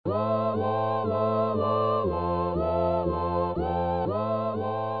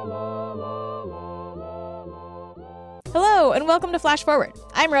welcome to Flash Forward.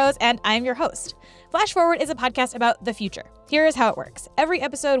 I'm Rose, and I'm your host. Flash Forward is a podcast about the future. Here is how it works. Every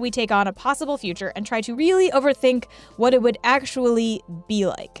episode, we take on a possible future and try to really overthink what it would actually be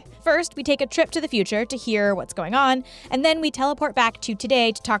like. First, we take a trip to the future to hear what's going on, and then we teleport back to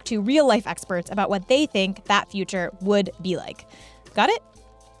today to talk to real-life experts about what they think that future would be like. Got it?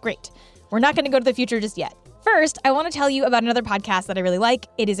 Great. We're not going to go to the future just yet. First, I want to tell you about another podcast that I really like.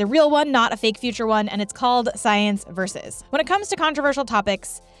 It is a real one, not a fake future one, and it's called Science Versus. When it comes to controversial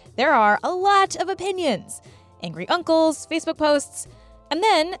topics, there are a lot of opinions. Angry uncles, Facebook posts, and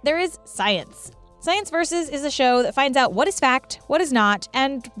then there is science. Science Versus is a show that finds out what is fact, what is not,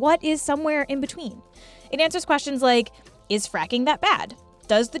 and what is somewhere in between. It answers questions like, is fracking that bad?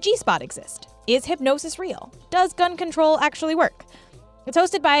 Does the G-spot exist? Is hypnosis real? Does gun control actually work? It's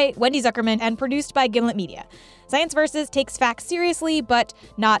hosted by Wendy Zuckerman and produced by Gimlet Media. Science Versus takes facts seriously, but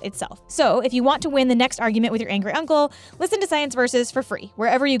not itself. So if you want to win the next argument with your angry uncle, listen to Science Versus for free,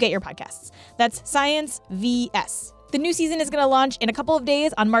 wherever you get your podcasts. That's Science VS. The new season is going to launch in a couple of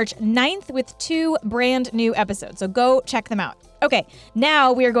days on March 9th with 2 brand new episodes, so go check them out. Okay,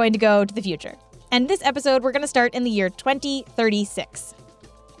 now we are going to go to the future. And this episode, we're going to start in the year 2036.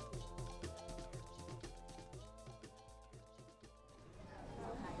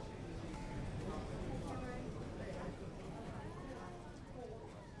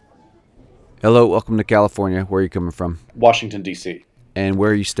 Hello, welcome to California. Where are you coming from? Washington, D.C. And where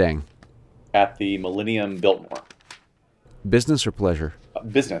are you staying? At the Millennium Biltmore. Business or pleasure?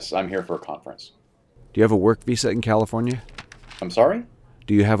 Business. I'm here for a conference. Do you have a work visa in California? I'm sorry?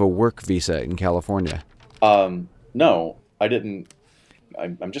 Do you have a work visa in California? No, I didn't.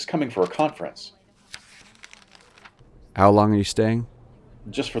 I'm just coming for a conference. How long are you staying?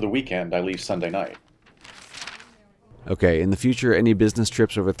 Just for the weekend. I leave Sunday night. Okay, in the future, any business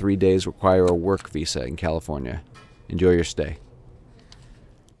trips over 3 days require a work visa in California. Enjoy your stay.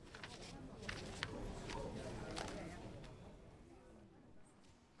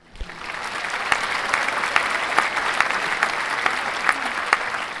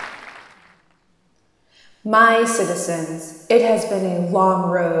 My citizens, it has been a long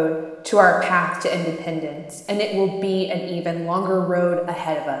road to our path to independence, and it will be an even longer road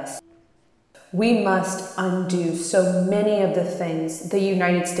ahead of us. We must undo so many of the things the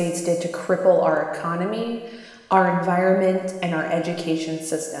United States did to cripple our economy, our environment, and our education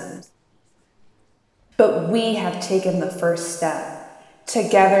systems. But we have taken the first step.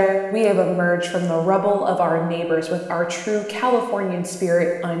 Together, we have emerged from the rubble of our neighbors with our true Californian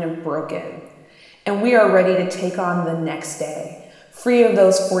spirit unbroken. And we are ready to take on the next day, free of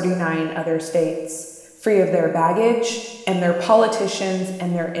those 49 other states, free of their baggage and their politicians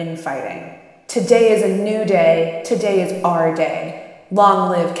and their infighting. Today is a new day. Today is our day. Long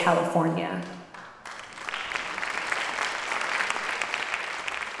live California.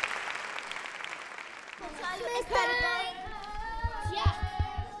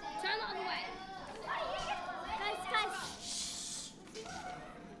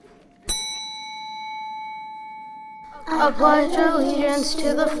 I pledge allegiance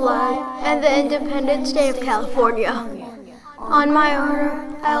to the flag and the independent state of California. On my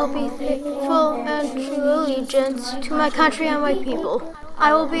honor, I will be faithful and true allegiance to my country and my people.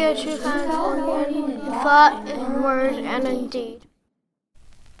 I will be a true Californian in thought, in word, and in deed.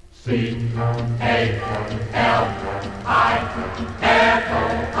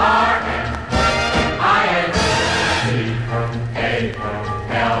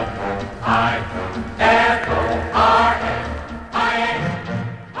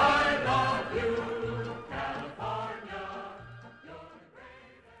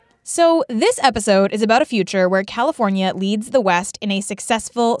 So this episode is about a future where California leads the West in a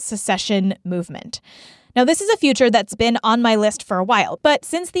successful secession movement. Now, this is a future that's been on my list for a while, but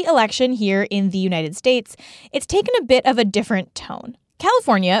since the election here in the United States, it's taken a bit of a different tone.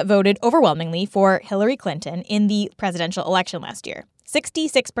 California voted overwhelmingly for Hillary Clinton in the presidential election last year.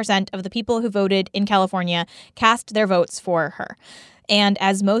 66% of the people who voted in California cast their votes for her. And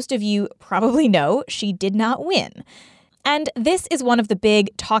as most of you probably know, she did not win. And this is one of the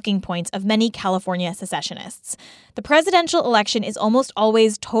big talking points of many California secessionists. The presidential election is almost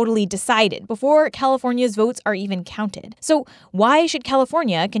always totally decided before California's votes are even counted. So why should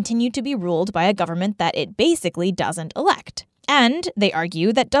California continue to be ruled by a government that it basically doesn't elect? And, they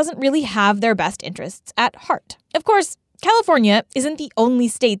argue, that doesn't really have their best interests at heart. Of course, California isn't the only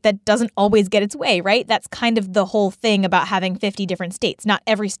state that doesn't always get its way, right? That's kind of the whole thing about having 50 different states. Not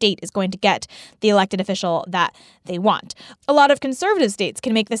every state is going to get the elected official that they want. A lot of conservative states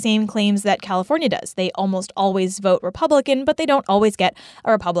can make the same claims that California does. They almost always vote Republican, but they don't always get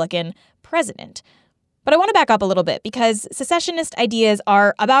a Republican president. But I want to back up a little bit because secessionist ideas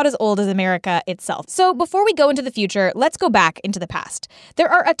are about as old as America itself. So before we go into the future, let's go back into the past. There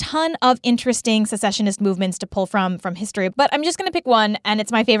are a ton of interesting secessionist movements to pull from history, but I'm just going to pick one, and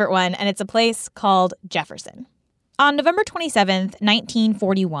it's my favorite one, and it's a place called Jefferson. On November 27th,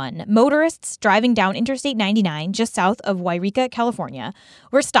 1941, motorists driving down Interstate 99 just south of Yreka, California,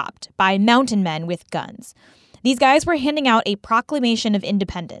 were stopped by mountain men with guns. These guys were handing out a Proclamation of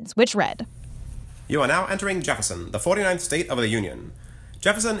Independence, which read, "You are now entering Jefferson, the 49th state of the Union.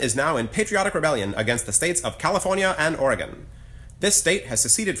 Jefferson is now in patriotic rebellion against the states of California and Oregon. This state has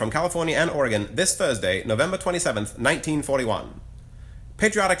seceded from California and Oregon this Thursday, November 27th, 1941.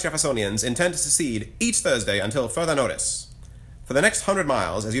 Patriotic Jeffersonians intend to secede each Thursday until further notice. For the next 100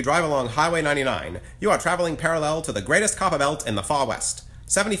 miles, as you drive along Highway 99, you are traveling parallel to the greatest copper belt in the far west,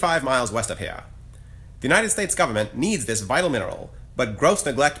 75 miles west of here. The United States government needs this vital mineral, but gross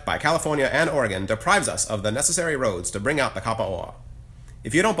neglect by California and Oregon deprives us of the necessary roads to bring out the copper ore.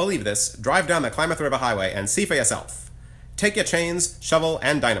 If you don't believe this, drive down the Klamath River Highway and see for yourself. Take your chains, shovel,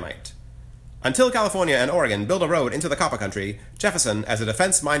 and dynamite. Until California and Oregon build a road into the copper country, Jefferson, as a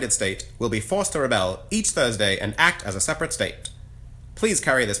defense-minded state, will be forced to rebel each Thursday and act as a separate state. Please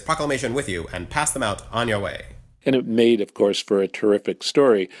carry this proclamation with you and pass them out on your way." And it made, of course, for a terrific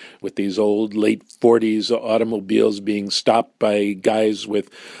story with these old late 40s automobiles being stopped by guys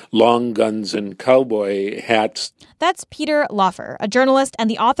with long guns and cowboy hats. That's Peter Lawfer, a journalist and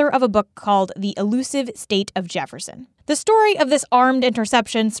the author of a book called The Elusive State of Jefferson. The story of this armed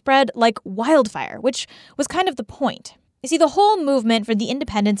interception spread like wildfire, which was kind of the point. You see, the whole movement for the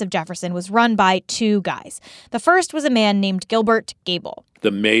independence of Jefferson was run by two guys. The first was a man named Gilbert Gable, the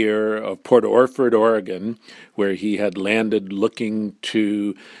mayor of Port Orford, Oregon, where he had landed looking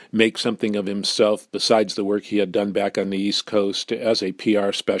to make something of himself besides the work he had done back on the East Coast as a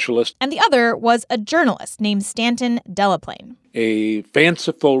PR specialist. And the other was a journalist named Stanton Delaplane, a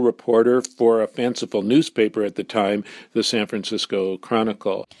fanciful reporter for a fanciful newspaper at the time, the San Francisco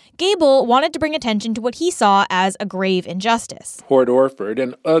Chronicle. Gable wanted to bring attention to what he saw as a grave injustice. Port Orford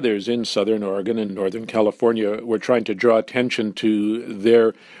and others in southern Oregon and northern California were trying to draw attention to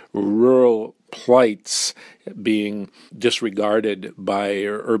their rural plights being disregarded by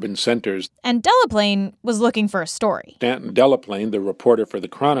urban centers. And Delaplane was looking for a story. Stanton Delaplane, the reporter for the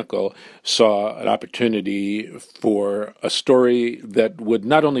Chronicle, saw an opportunity for a story that would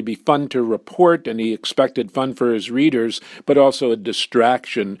not only be fun to report, and he expected fun for his readers, but also a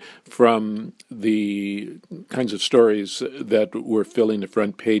distraction from the kinds of stories that were filling the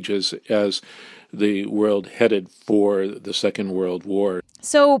front pages as the world headed for the Second World War.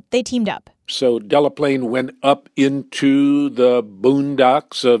 So they teamed up. So Delaplane went up into the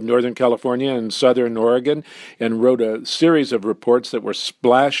boondocks of Northern California and Southern Oregon and wrote a series of reports that were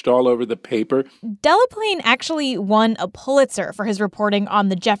splashed all over the paper. Delaplane actually won a Pulitzer for his reporting on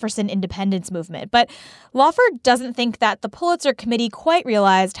the Jefferson independence movement, but Lawford doesn't think that the Pulitzer Committee quite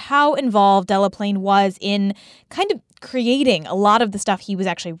realized how involved Delaplane was in kind of creating a lot of the stuff he was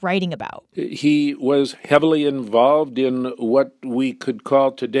actually writing about. He was heavily involved in what we could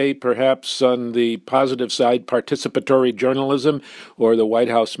call today, perhaps on the positive side, participatory journalism, or the White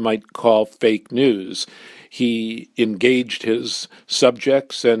House might call fake news. He engaged his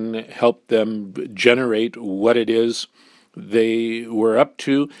subjects and helped them generate what it is they were up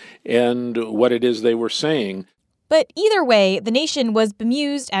to and what it is they were saying. But either way, the nation was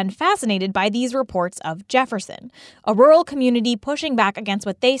bemused and fascinated by these reports of Jefferson, a rural community pushing back against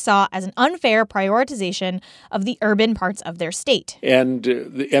what they saw as an unfair prioritization of the urban parts of their state. And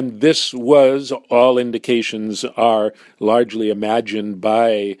this was, all indications are, largely imagined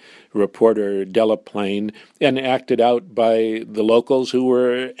by reporter Delaplane and acted out by the locals who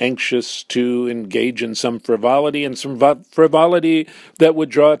were anxious to engage in some frivolity, and some frivolity that would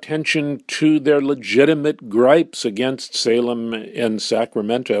draw attention to their legitimate gripes against Salem and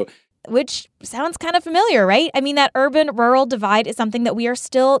Sacramento. Which sounds kind of familiar, right? I mean, that urban-rural divide is something that we are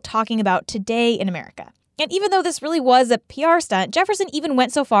still talking about today in America. And even though this really was a PR stunt, Jefferson even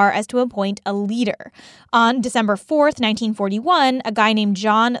went so far as to appoint a leader. On December 4th, 1941, a guy named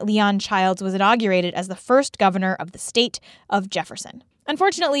John Leon Childs was inaugurated as the first governor of the state of Jefferson.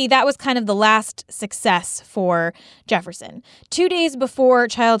 Unfortunately, that was kind of the last success for Jefferson. 2 days before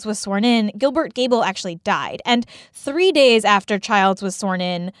Childs was sworn in, Gilbert Gable actually died. And 3 days after Childs was sworn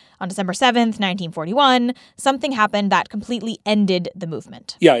in, on December 7th, 1941, something happened that completely ended the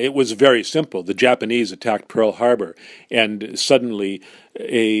movement. Yeah, it was very simple. The Japanese attacked Pearl Harbor, and suddenly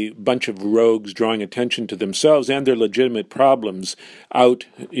a bunch of rogues drawing attention to themselves and their legitimate problems out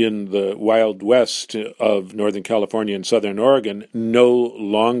in the Wild West of Northern California and Southern Oregon no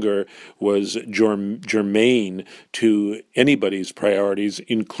longer was germane to anybody's priorities,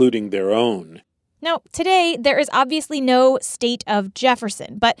 including their own. Now, today, there is obviously no state of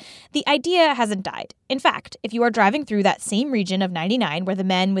Jefferson, but the idea hasn't died. In fact, if you are driving through that same region of 99 where the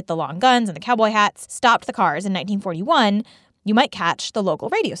men with the long guns and the cowboy hats stopped the cars in 1941, you might catch the local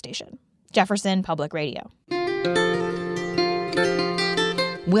radio station, Jefferson Public Radio.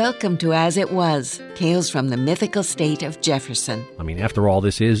 Welcome to As It Was, tales from the mythical state of Jefferson. I mean, after all,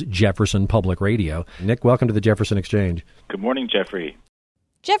 this is Jefferson Public Radio. Nick, welcome to the Jefferson Exchange. Good morning, Jeffrey.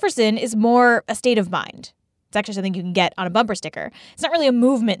 Jefferson is more a state of mind. It's actually something you can get on a bumper sticker. It's not really a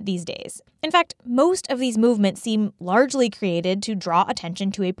movement these days. In fact, most of these movements seem largely created to draw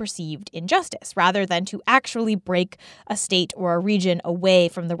attention to a perceived injustice, rather than to actually break a state or a region away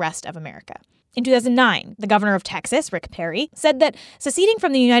from the rest of America. In 2009, the governor of Texas, Rick Perry, said that seceding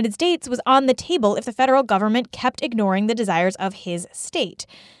from the United States was on the table if the federal government kept ignoring the desires of his state.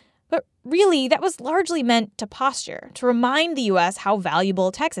 But really, that was largely meant to posture, to remind the U.S. how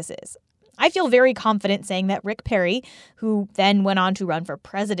valuable Texas is. I feel very confident saying that Rick Perry, who then went on to run for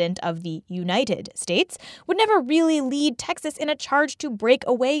president of the United States, would never really lead Texas in a charge to break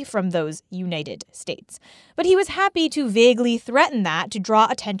away from those United States. But he was happy to vaguely threaten that to draw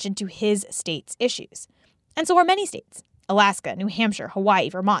attention to his state's issues. And so are many states. Alaska, New Hampshire, Hawaii,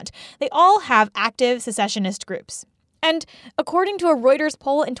 Vermont. They all have active secessionist groups. And according to a Reuters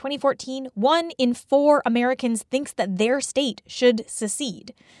poll in 2014, 1 in 4 Americans thinks that their state should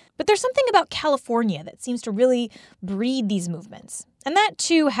secede. But there's something about California that seems to really breed these movements. And that,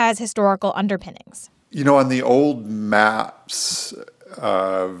 too, has historical underpinnings. You know, on the old maps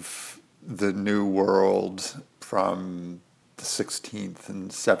of the New World from the 16th and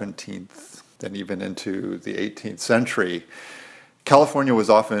 17th, and even into the 18th century, California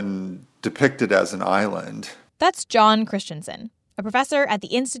was often depicted as an island. That's John Christensen, a professor at the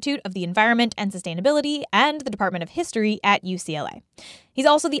Institute of the Environment and Sustainability and the Department of History at UCLA. He's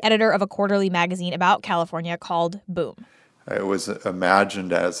also the editor of a quarterly magazine about California called Boom. It was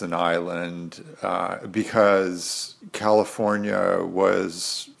imagined as an island because California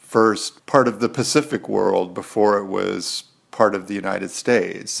was first part of the Pacific world before it was part of the United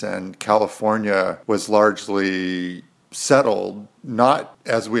States. And California was largely settled, not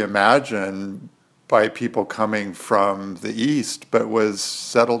as we imagine, by people coming from the east, but was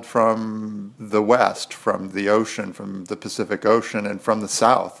settled from the west, from the ocean, from the Pacific Ocean, and from the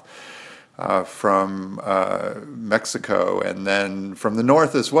south, from Mexico, and then from the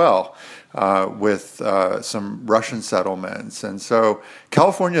north as well, with some Russian settlements. And so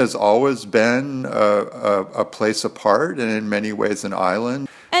California has always been a place apart, and in many ways an island.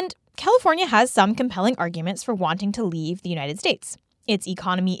 And California has some compelling arguments for wanting to leave the United States. Its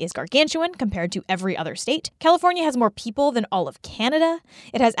economy is gargantuan compared to every other state. California has more people than all of Canada.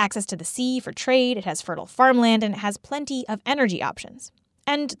 It has access to the sea for trade. It has fertile farmland, and it has plenty of energy options.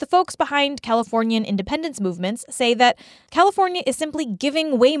 And the folks behind Californian independence movements say that California is simply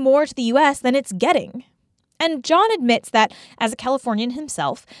giving way more to the U.S. than it's getting. And John admits that, as a Californian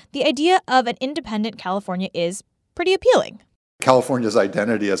himself, the idea of an independent California is pretty appealing. California's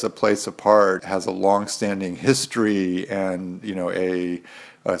identity as a place apart has a long-standing history and,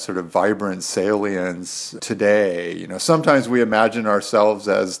 a sort of vibrant salience today. Sometimes we imagine ourselves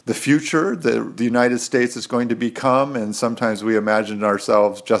as the future that the United States is going to become, and sometimes we imagine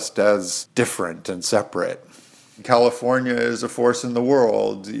ourselves just as different and separate. California is a force in the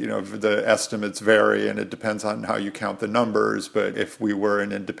world. The estimates vary, and it depends on how you count the numbers. But if we were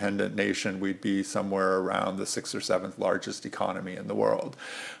an independent nation, we'd be somewhere around the 6th or 7th largest economy in the world.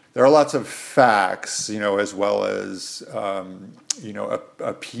 There are lots of facts, as well as,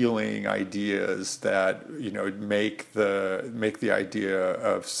 appealing ideas that, make the idea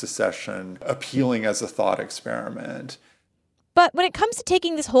of secession appealing as a thought experiment. But when it comes to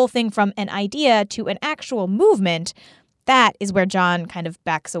taking this whole thing from an idea to an actual movement, that is where John kind of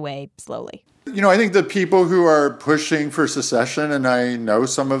backs away slowly. I think the people who are pushing for secession, and I know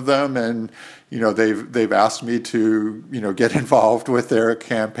some of them, and they've asked me to get involved with their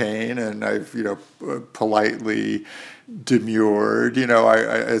campaign, and I've politely demurred.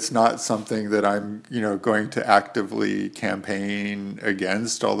 It's not something that I'm going to actively campaign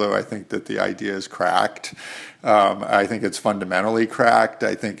against. Although I think that the idea is cracked. I think it's fundamentally cracked.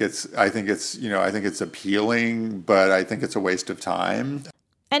 I think it's appealing, but I think it's a waste of time.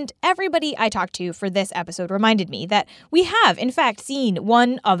 And everybody I talked to for this episode reminded me that we have, in fact, seen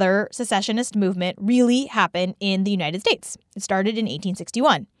one other secessionist movement really happen in the United States. It started in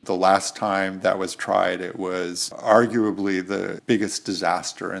 1861. The last time that was tried, it was arguably the biggest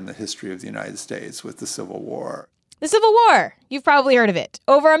disaster in the history of the United States with the Civil War. The Civil War! You've probably heard of it.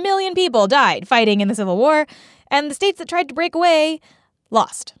 Over 1 million people died fighting in the Civil War, and the states that tried to break away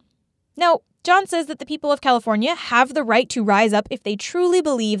lost. Now, John says that the people of California have the right to rise up if they truly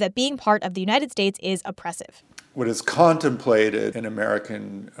believe that being part of the United States is oppressive. What is contemplated in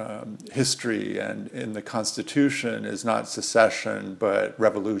American history and in the Constitution is not secession, but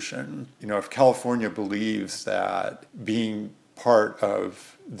revolution. If California believes that being part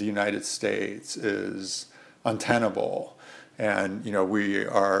of the United States is untenable, and we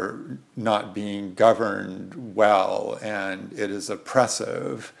are not being governed well, and it is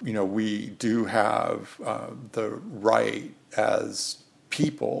oppressive, we do have the right as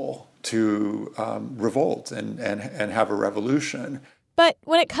people to revolt and have a revolution. But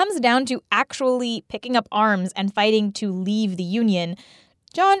when it comes down to actually picking up arms and fighting to leave the Union,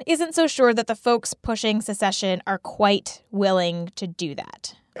 John isn't so sure that the folks pushing secession are quite willing to do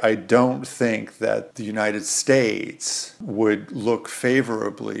that. I don't think that the United States would look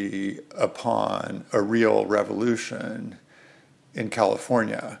favorably upon a real revolution in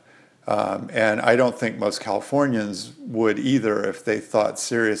California. And I don't think most Californians would either if they thought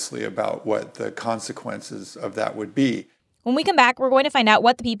seriously about what the consequences of that would be. When we come back, we're going to find out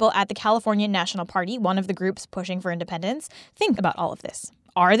what the people at the California National Party, one of the groups pushing for independence, think about all of this.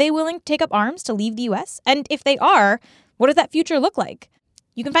 Are they willing to take up arms to leave the U.S.? And if they are, what does that future look like?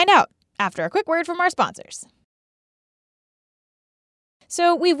 You can find out after a quick word from our sponsors.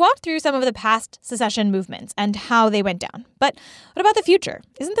 So we've walked through some of the past secession movements and how they went down. But what about the future?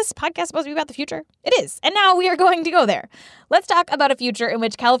 Isn't this podcast supposed to be about the future? It is. And now we are going to go there. Let's talk about a future in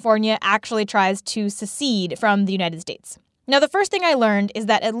which California actually tries to secede from the United States. Now, the first thing I learned is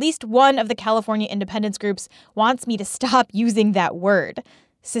that at least one of the California independence groups wants me to stop using that word.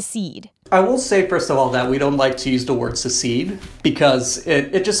 Secede. I will say, first of all, that we don't like to use the word secede because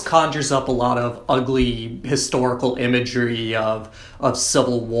it just conjures up a lot of ugly historical imagery of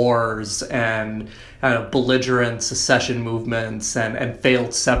civil wars and kind of belligerent secession movements and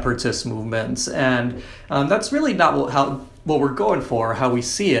failed separatist movements. And that's really not what we're going for, how we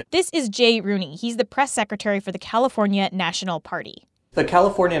see it. This is Jay Rooney. He's the press secretary for the California National Party. The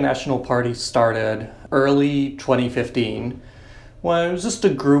California National Party started early 2015. When it was just a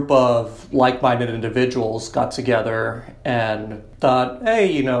group of like-minded individuals got together and thought,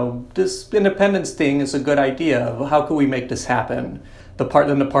 hey, this independence thing is a good idea. How could we make this happen?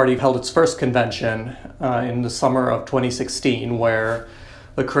 Then the party held its first convention in the summer of 2016, where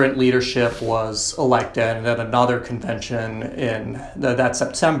the current leadership was elected, and then another convention in that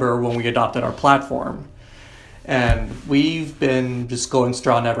September when we adopted our platform. And we've been just going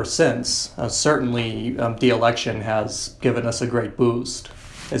strong ever since. Certainly, the election has given us a great boost,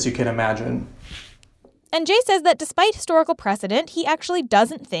 as you can imagine. And Jay says that despite historical precedent, he actually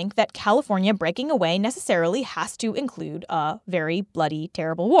doesn't think that California breaking away necessarily has to include a very bloody,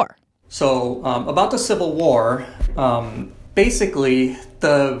 terrible war. So, about the Civil War, basically,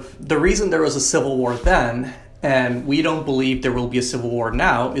 the reason there was a Civil War then, and we don't believe there will be a Civil War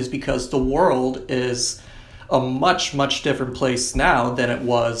now, is because the world is a much, much different place now than it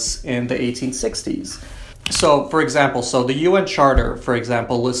was in the 1860s. So, for example, the UN Charter, for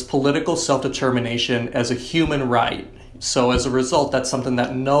example, lists political self-determination as a human right. So as a result, that's something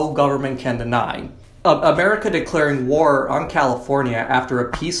that no government can deny. America declaring war on California after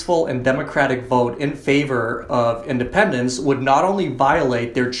a peaceful and democratic vote in favor of independence would not only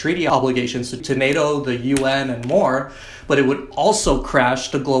violate their treaty obligations to NATO, the UN, and more, but it would also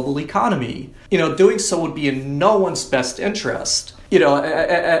crash the global economy. Doing so would be in no one's best interest. And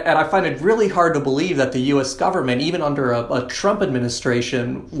I find it really hard to believe that the U.S. government, even under a Trump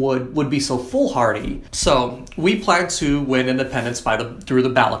administration, would be so foolhardy. So we plan to win independence through the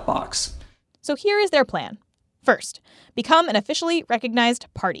ballot box. So here is their plan. First, become an officially recognized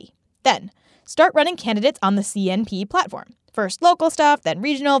party. Then, start running candidates on the CNP platform. First local stuff, then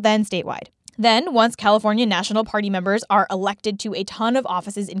regional, then statewide. Then, once California National Party members are elected to a ton of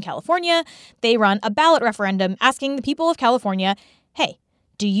offices in California, they run a ballot referendum asking the people of California, hey,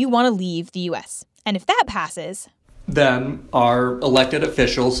 do you want to leave the U.S.? And if that passes, then our elected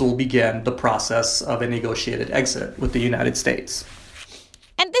officials will begin the process of a negotiated exit with the United States.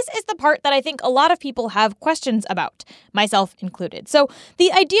 And this is the part that I think a lot of people have questions about, myself included. So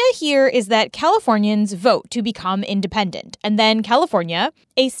the idea here is that Californians vote to become independent, and then California,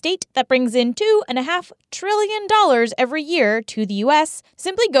 a state that brings in $2.5 trillion every year to the U.S.,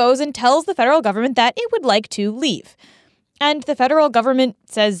 simply goes and tells the federal government that it would like to leave. And the federal government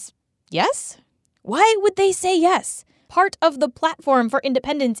says yes? Why would they say yes? Part of the platform for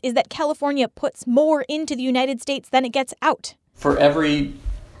independence is that California puts more into the United States than it gets out. For every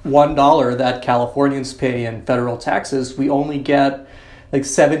 $1 that Californians pay in federal taxes, we only get like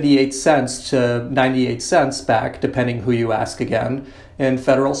 78 cents to 98 cents back, depending who you ask again, in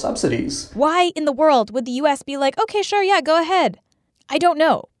federal subsidies. Why in the world would the U.S. be like, okay, sure, yeah, go ahead? I don't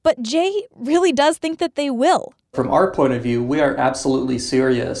know. But Jay really does think that they will. From our point of view, we are absolutely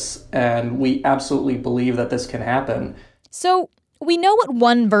serious, and we absolutely believe that this can happen. So we know what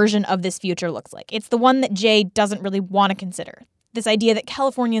one version of this future looks like. It's the one that Jay doesn't really want to consider. This idea that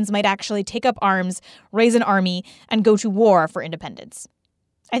Californians might actually take up arms, raise an army, and go to war for independence.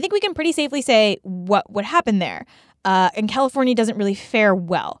 I think we can pretty safely say what would happen there. And California doesn't really fare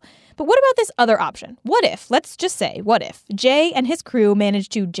well. But what about this other option? What if, let's just say, what if Jay and his crew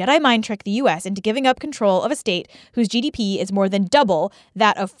managed to Jedi mind trick the U.S. into giving up control of a state whose GDP is more than double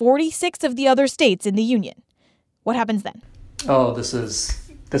that of 46 of the other states in the Union? What happens then? Oh, this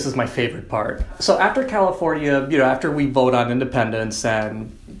is my favorite part. So after California, after we vote on independence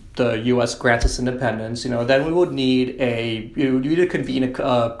and the U.S. grants us independence, then we would need to convene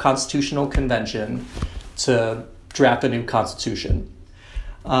a constitutional convention to draft a new constitution.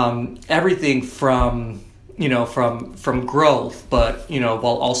 Everything from growth, but,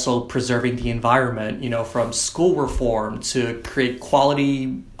 while also preserving the environment, from school reform to create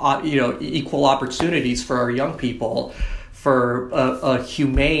quality, equal opportunities for our young people, for a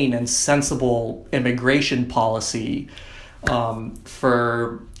humane and sensible immigration policy,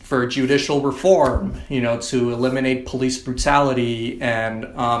 for judicial reform, to eliminate police brutality and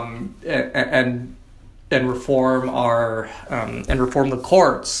reform the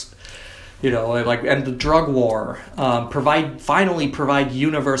courts, end the drug war, finally provide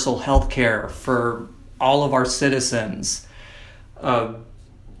universal health care for all of our citizens.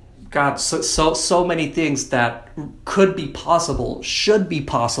 God, so many things that could be possible, should be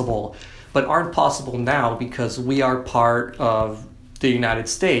possible, but aren't possible now because we are part of the United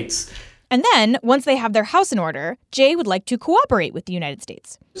States. And then, once they have their house in order, Jay would like to cooperate with the United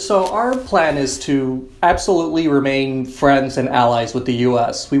States. So our plan is to absolutely remain friends and allies with the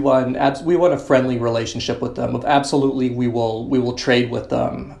U.S. We want a friendly relationship with them. Absolutely, we will trade with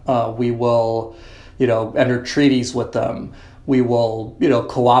them. We will, enter treaties with them. We will,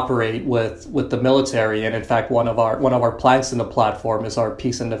 cooperate with the military. And in fact, one of our planks in the platform is our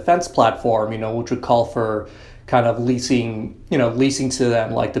peace and defense platform, which would call for kind of leasing to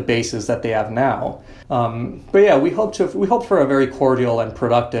them like the bases that they have now. But yeah, we hope for a very cordial and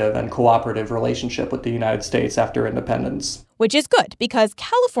productive and cooperative relationship with the United States after independence. Which is good, because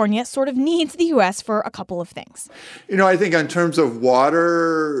California sort of needs the U.S. for a couple of things. I think in terms of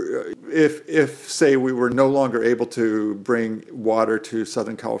water, if say we were no longer able to bring water to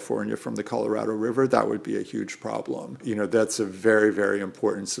Southern California from the Colorado River, that would be a huge problem. That's a very, very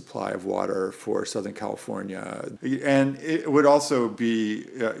important supply of water for Southern California. And it would also be,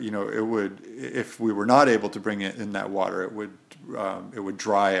 if we were not able to bring in that water, it would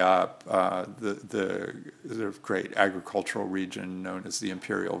dry up the great agricultural region known as the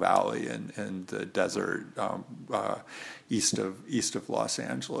Imperial Valley and the desert east of Los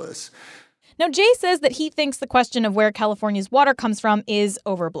Angeles. Now, Jay says that he thinks the question of where California's water comes from is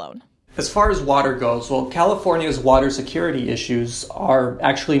overblown. As far as water goes, California's water security issues are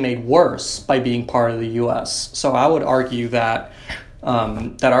actually made worse by being part of the U.S. So I would argue that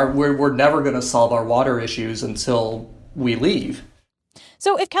we're never going to solve our water issues until we leave.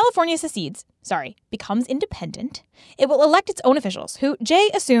 So if California becomes independent, it will elect its own officials, who Jay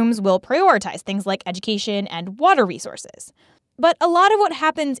assumes will prioritize things like education and water resources. But a lot of what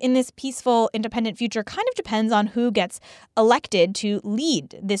happens in this peaceful, independent future kind of depends on who gets elected to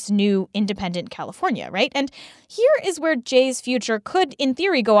lead this new independent California, right? And here is where Jay's future could, in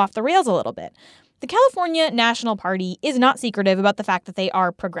theory, go off the rails a little bit. The California National Party is not secretive about the fact that they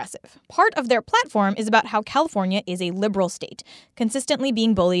are progressive. Part of their platform is about how California is a liberal state, consistently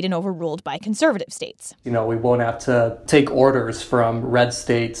being bullied and overruled by conservative states. We won't have to take orders from red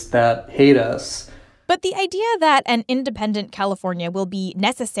states that hate us. But the idea that an independent California will be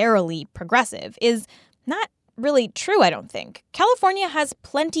necessarily progressive is not really true, I don't think. California has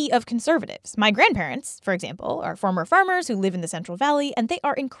plenty of conservatives. My grandparents, for example, are former farmers who live in the Central Valley, and they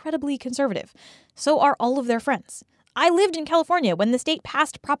are incredibly conservative. So are all of their friends. I lived in California when the state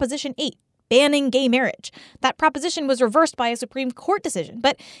passed Proposition 8, banning gay marriage. That proposition was reversed by a Supreme Court decision,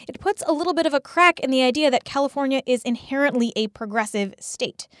 but it puts a little bit of a crack in the idea that California is inherently a progressive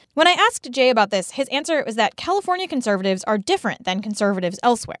state. When I asked Jay about this, his answer was that California conservatives are different than conservatives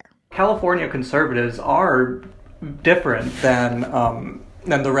elsewhere. California conservatives are different than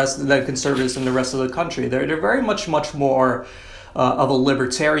the conservatives in the rest of the country. They're very much more of a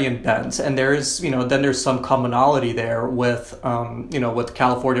libertarian bent, and there's some commonality there with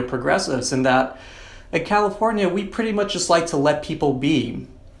California progressives in that in California we pretty much just like to let people be,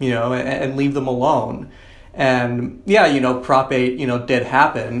 and leave them alone. And Prop 8 did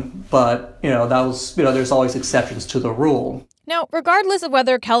happen, but that was there's always exceptions to the rule. Now, regardless of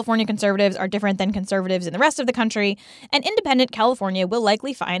whether California conservatives are different than conservatives in the rest of the country, an independent California will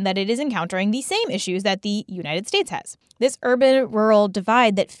likely find that it is encountering the same issues that the United States has. This urban-rural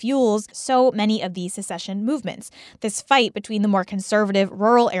divide that fuels so many of these secession movements. This fight between the more conservative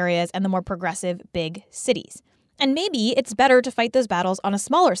rural areas and the more progressive big cities. And maybe it's better to fight those battles on a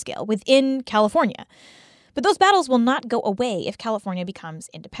smaller scale within California. But those battles will not go away if California becomes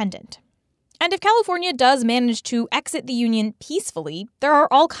independent. And if California does manage to exit the Union peacefully, there are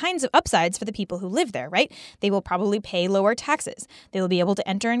all kinds of upsides for the people who live there, right? They will probably pay lower taxes. They will be able to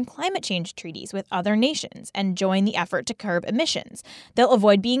enter in climate change treaties with other nations and join the effort to curb emissions. They'll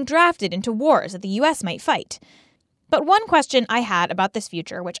avoid being drafted into wars that the U.S. might fight. But one question I had about this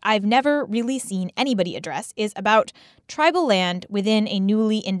future, which I've never really seen anybody address, is about tribal land within a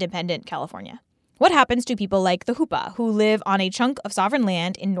newly independent California. What happens to people like the Hupa, who live on a chunk of sovereign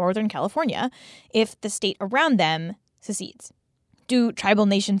land in Northern California, if the state around them secedes? Do tribal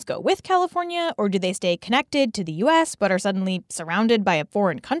nations go with California, or do they stay connected to the U.S. but are suddenly surrounded by a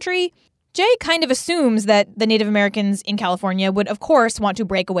foreign country? Jay kind of assumes that the Native Americans in California would, of course, want to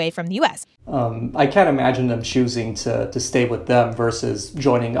break away from the U.S. I can't imagine them choosing to stay with them versus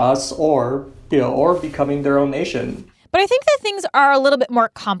joining us or becoming their own nation. But I think that things are a little bit more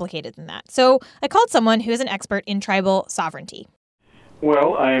complicated than that. So I called someone who is an expert in tribal sovereignty.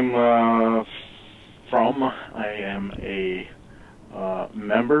 Well, I am a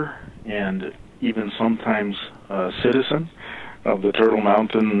member and even sometimes a citizen of the Turtle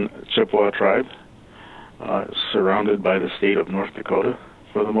Mountain Chippewa tribe, surrounded by the state of North Dakota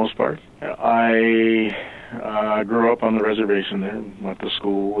for the most part. I grew up on the reservation there, went to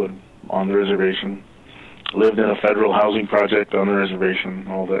school and on the reservation. Lived in a federal housing project on the reservation,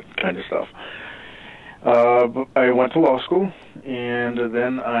 all that kind of stuff. I went to law school, and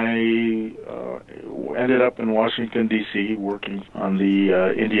then I ended up in Washington, D.C., working on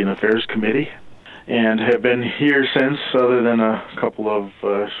the Indian Affairs Committee, and have been here since, other than a couple of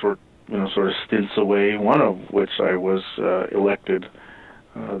short, sort of stints away, one of which I was elected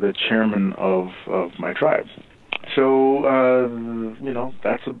the chairman of my tribe. So,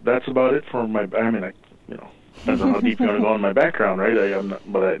 that's about it for my, depends on how deep you want to go in my background, right?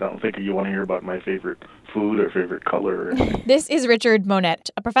 But I don't think you want to hear about my favorite food or favorite color or anything. This is Richard Monette,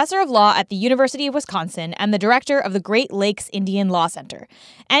 a professor of law at the University of Wisconsin and the director of the Great Lakes Indian Law Center.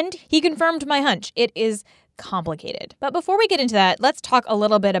 And he confirmed my hunch. It is complicated. But before we get into that, let's talk a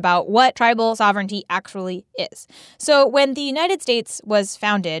little bit about what tribal sovereignty actually is. So when the United States was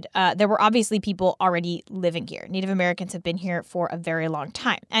founded, there were obviously people already living here. Native Americans have been here for a very long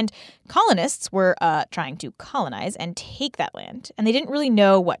time. And colonists were trying to colonize and take that land. And they didn't really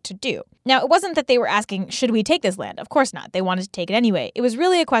know what to do. Now, it wasn't that they were asking, should we take this land? Of course not. They wanted to take it anyway. It was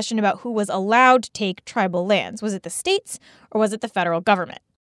really a question about who was allowed to take tribal lands. Was it the states or was it the federal government?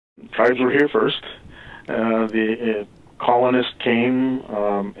 Tribes were here first. The colonists came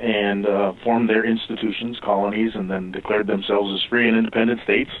and formed their institutions, colonies, and then declared themselves as free and independent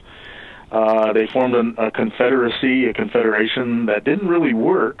states. They formed a confederacy, a confederation that didn't really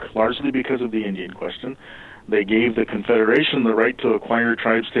work, largely because of the Indian question. They gave the confederation the right to acquire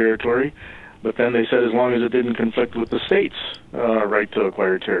tribes' territory, but then they said as long as it didn't conflict with the states' right to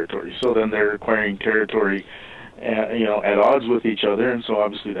acquire territory. So then they're acquiring territory at odds with each other, and so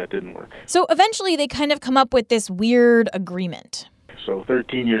obviously that didn't work. So eventually they kind of come up with this weird agreement. So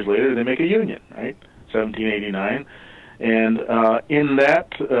 13 years later, they make a union, right? 1789. And in that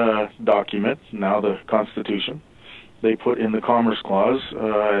document, now the Constitution, they put in the Commerce Clause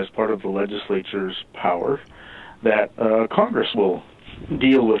as part of the legislature's power that Congress will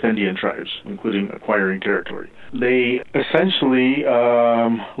deal with Indian tribes, including acquiring territory. They essentially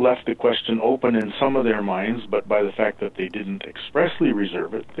left the question open in some of their minds, but by the fact that they didn't expressly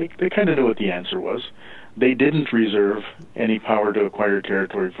reserve it, they kind of knew what the answer was. They didn't reserve any power to acquire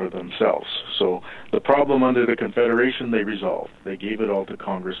territory for themselves. So the problem under the Confederation, they resolved. They gave it all to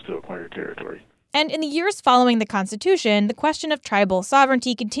Congress to acquire territory. And in the years following the Constitution, the question of tribal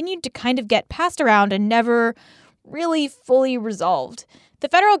sovereignty continued to kind of get passed around and never really fully resolved. The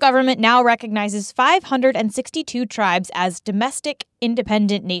federal government now recognizes 562 tribes as domestic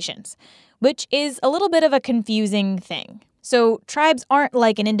independent nations, which is a little bit of a confusing thing. So tribes aren't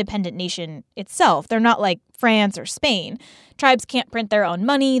like an independent nation itself. They're not like France or Spain. Tribes can't print their own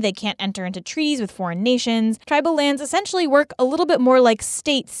money. They can't enter into treaties with foreign nations. Tribal lands essentially work a little bit more like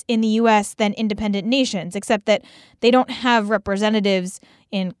states in the U.S. than independent nations, except that they don't have representatives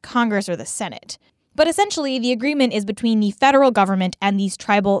in Congress or the Senate. But essentially, the agreement is between the federal government and these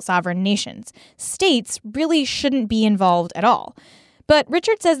tribal sovereign nations. States really shouldn't be involved at all. But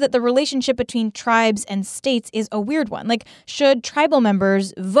Richard says that the relationship between tribes and states is a weird one. Like, should tribal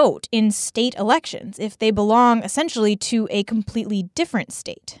members vote in state elections if they belong essentially to a completely different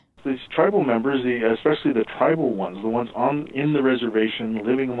state? These tribal members, especially the tribal ones, the ones in the reservation,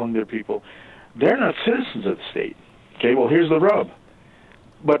 living among their people, they're not citizens of the state. Okay, well, here's the rub.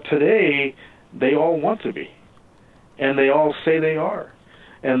 But today, they all want to be. And they all say they are.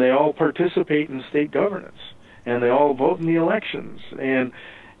 And they all participate in state governance. And they all vote in the elections, and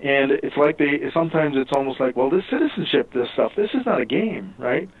it's like sometimes it's almost like, well, this citizenship, this stuff, this is not a game,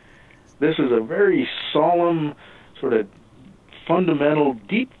 right? This is a very solemn, sort of fundamental,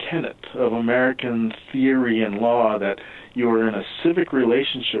 deep tenet of American theory and law that you are in a civic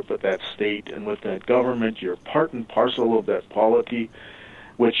relationship with that state and with that government. You're part and parcel of that polity,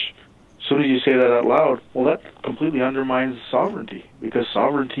 which, as soon as you say that out loud, well, that completely undermines sovereignty, because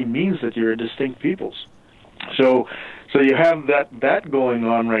sovereignty means that you're a distinct peoples. So you have that going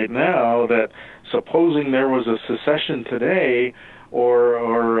on right now, that supposing there was a secession today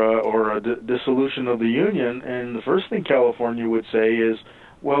or a dissolution of the Union, and the first thing California would say is,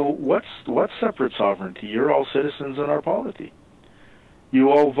 well, what's separate sovereignty? You're all citizens in our polity.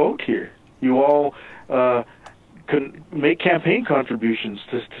 You all vote here. You all can make campaign contributions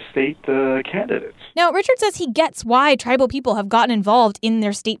to state candidates. Now, Richard says he gets why tribal people have gotten involved in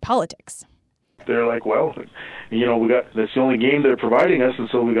their state politics. They're like, well, that's the only game they're providing us, and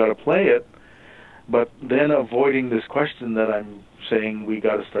so we got to play it. But then avoiding this question that I'm saying we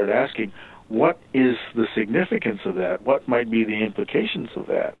got to start asking, what is the significance of that? What might be the implications of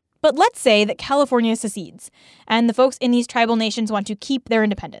that? But let's say that California secedes, and the folks in these tribal nations want to keep their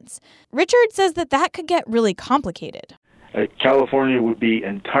independence. Richard says that could get really complicated. California would be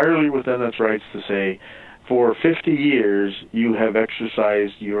entirely within its rights to say, for 50 years, you have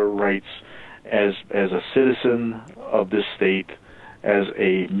exercised your rights as a citizen of this state, as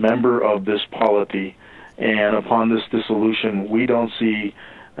a member of this polity, and upon this dissolution, we don't see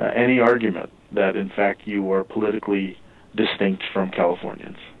any argument that, in fact, you are politically distinct from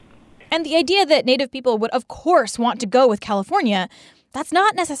Californians. And the idea that Native people would, of course, want to go with California, that's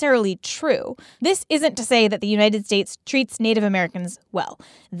not necessarily true. This isn't to say that the United States treats Native Americans well.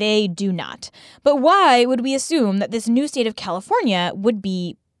 They do not. But why would we assume that this new state of California would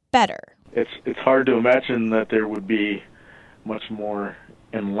be better? It's hard to imagine that there would be much more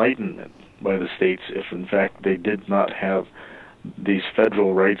enlightenment by the states if, in fact, they did not have these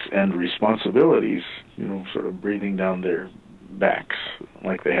federal rights and responsibilities, sort of breathing down their backs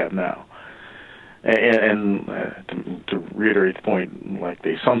like they have now. And to reiterate the point, like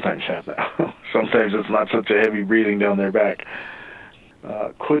they sometimes have now. Sometimes it's not such a heavy breathing down their back.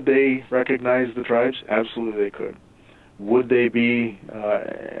 Could they recognize the tribes? Absolutely they could. Would they be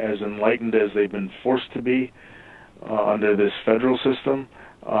as enlightened as they've been forced to be under this federal system?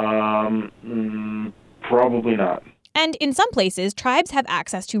 Probably not. And in some places, tribes have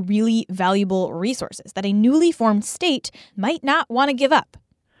access to really valuable resources that a newly formed state might not want to give up.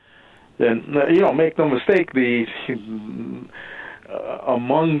 Then, make no mistake,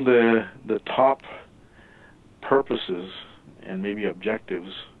 among the top purposes and maybe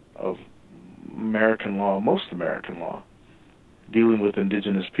objectives of American law, most American law, dealing with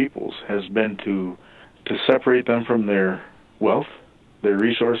indigenous peoples, has been to separate them from their wealth, their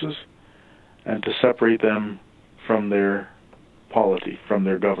resources, and to separate them from their polity, from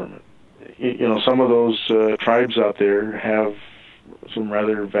their government. Some of those tribes out there have some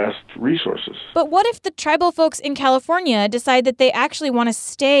rather vast resources. But what if the tribal folks in California decide that they actually want to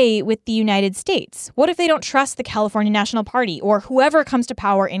stay with the United States? What if they don't trust the California National Party or whoever comes to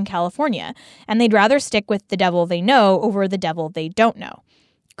power in California, and they'd rather stick with the devil they know over the devil they don't know?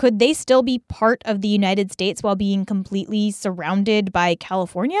 Could they still be part of the United States while being completely surrounded by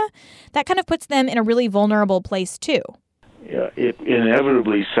California? That kind of puts them in a really vulnerable place, too. Yeah, it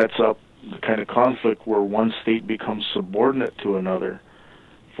inevitably sets up the kind of conflict where one state becomes subordinate to another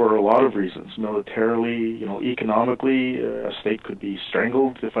for a lot of reasons. Militarily, economically, a state could be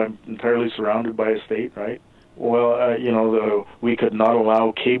strangled if I'm entirely surrounded by a state, right? Well, we could not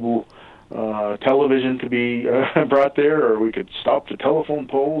allow cable television to be brought there, or we could stop the telephone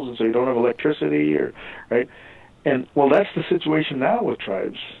poles and so you don't have electricity, right? And, well, that's the situation now with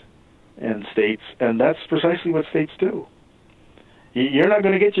tribes and states, and that's precisely what states do. You're not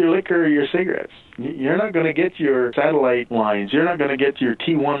going to get your liquor or your cigarettes. You're not going to get your satellite lines. You're not going to get your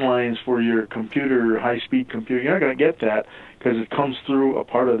T1 lines for your computer, high-speed computer. You're not going to get that because it comes through a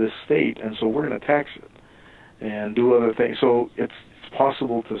part of this state, and so we're going to tax it and do other things. So it's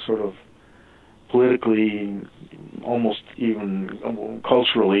possible to sort of politically, almost even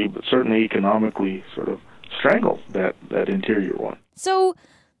culturally, but certainly economically, sort of strangle that interior one. So,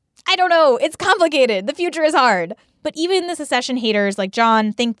 I don't know. It's complicated. The future is hard. But even the secession haters like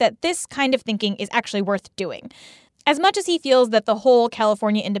John think that this kind of thinking is actually worth doing. As much as he feels that the whole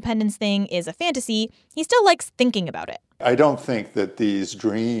California independence thing is a fantasy, he still likes thinking about it. I don't think that these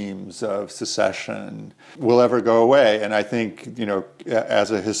dreams of secession will ever go away. And I think, as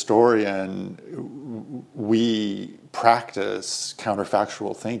a historian, we practice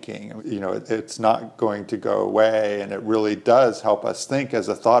counterfactual thinking. It's not going to go away, and it really does help us think as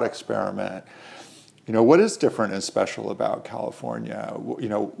a thought experiment. What is different and special about California?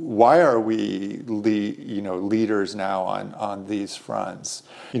 Why are we leaders now on these fronts?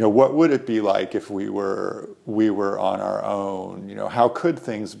 What would it be like if we were on our own? How could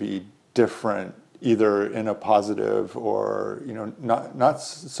things be different, either in a positive or not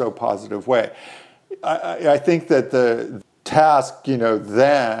so positive way? I think that the task,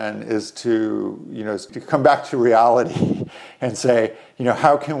 then is to come back to reality and say,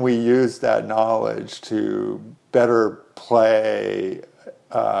 how can we use that knowledge to better play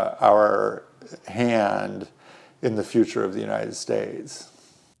our hand in the future of the United States?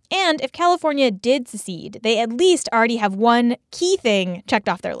 And if California did secede, they at least already have one key thing checked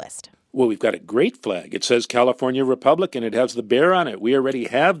off their list. Well, we've got a great flag. It says California Republic, and it has the bear on it. We already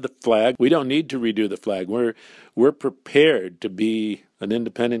have the flag. We don't need to redo the flag. We're prepared to be an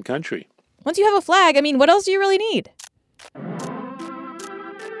independent country. Once you have a flag, what else do you really need?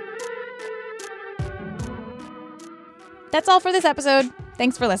 That's all for this episode.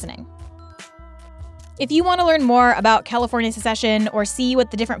 Thanks for listening. If you want to learn more about California secession or see what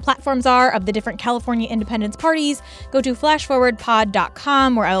the different platforms are of the different California independence parties, go to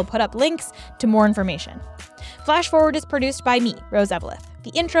flashforwardpod.com, where I will put up links to more information. Flash Forward is produced by me, Rose Eveleth. The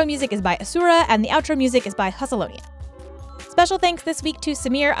intro music is by Asura, and the outro music is by Hustleonia. Special thanks this week to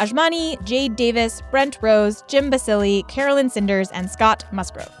Samir Ajmani, Jade Davis, Brent Rose, Jim Basili, Carolyn Cinders, and Scott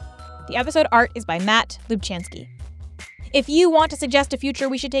Musgrove. The episode art is by Matt Lubchansky. If you want to suggest a future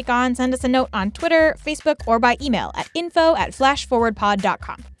we should take on, send us a note on Twitter, Facebook, or by email at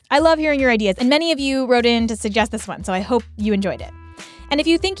info@flashforwardpod.com. I love hearing your ideas, and many of you wrote in to suggest this one, so I hope you enjoyed it. And if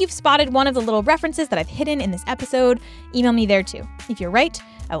you think you've spotted one of the little references that I've hidden in this episode, email me there too. If you're right,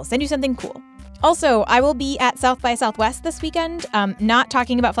 I will send you something cool. Also, I will be at South by Southwest this weekend, not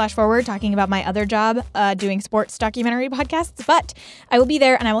talking about Flash Forward, talking about my other job, doing sports documentary podcasts, but I will be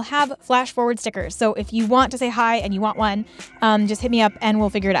there and I will have Flash Forward stickers. So if you want to say hi and you want one, just hit me up and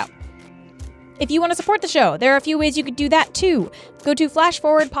we'll figure it out. If you want to support the show, there are a few ways you could do that too. Go to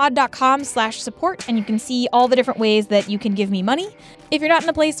flashforwardpod.com/support and you can see all the different ways that you can give me money. If you're not in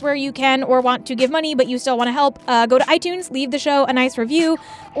a place where you can or want to give money, but you still want to help, go to iTunes, leave the show a nice review,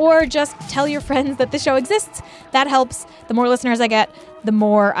 or just tell your friends that the show exists. That helps. The more listeners I get, the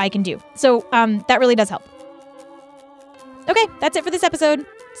more I can do. So that really does help. Okay, that's it for this episode.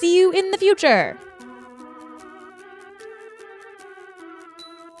 See you in the future.